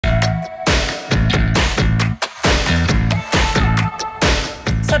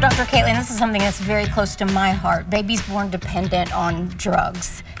Dr. Caitlin, this is something that's very close to my heart. Babies born dependent on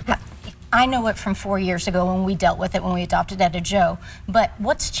drugs. I know it from 4 years ago when we dealt with it when we adopted Etta Jo. But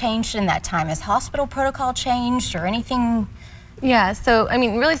what's changed in that time? Has hospital protocol changed or anything? Yeah, so I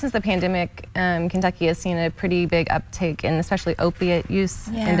mean, really since the pandemic, Kentucky has seen a pretty big uptake in especially opiate use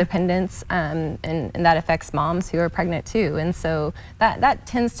and dependence, and that affects moms who are pregnant too. And so that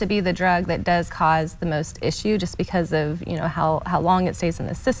tends to be the drug that does cause the most issue, just because of how long it stays in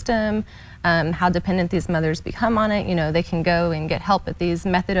the system, how dependent these mothers become on it. They can go and get help at these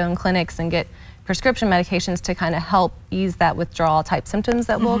methadone clinics and get prescription medications to kind of help ease that withdrawal type symptoms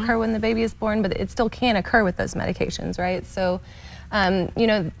that will occur when the baby is born, but it still can occur with those medications, right? So,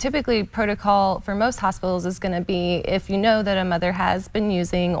 typically protocol for most hospitals is going to be, if you know that a mother has been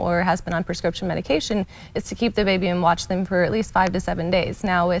using or has been on prescription medication, is to keep the baby and watch them for at least 5 to 7 days.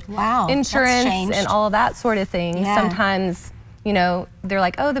 Now with insurance and all of that sort of thing, sometimes they're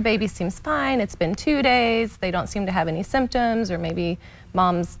like, oh, the baby seems fine, it's been 2 days, they don't seem to have any symptoms, or maybe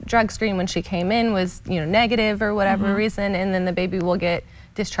mom's drug screen when she came in was negative or whatever reason, and then the baby will get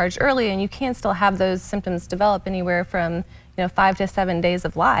discharged early, and you can still have those symptoms develop anywhere from 5 to 7 days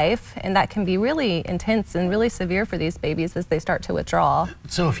of life, and that can be really intense and really severe for these babies as they start to withdraw.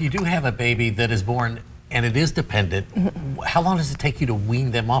 So if you do have a baby that is born and it is dependent, how long does it take you to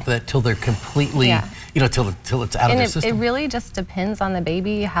wean them off of that till they're completely, till it's out of their system? It really just depends on the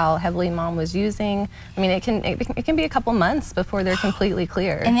baby, how heavily mom was using. I mean, it can be a couple months before they're completely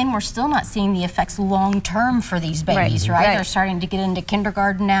clear. And then we're still not seeing the effects long term for these babies, right? They're starting to get into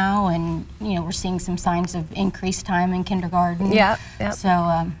kindergarten now, and we're seeing some signs of increased time in kindergarten.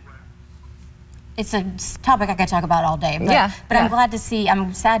 So it's a topic I could talk about all day, but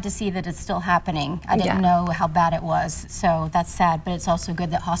I'm sad to see that it's still happening. I didn't know how bad it was, so that's sad, but it's also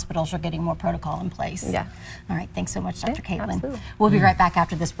good that hospitals are getting more protocol in place. All right, thanks so much, Dr. Caitlin. Absolutely. We'll be right back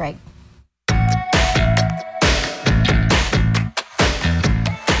after this break.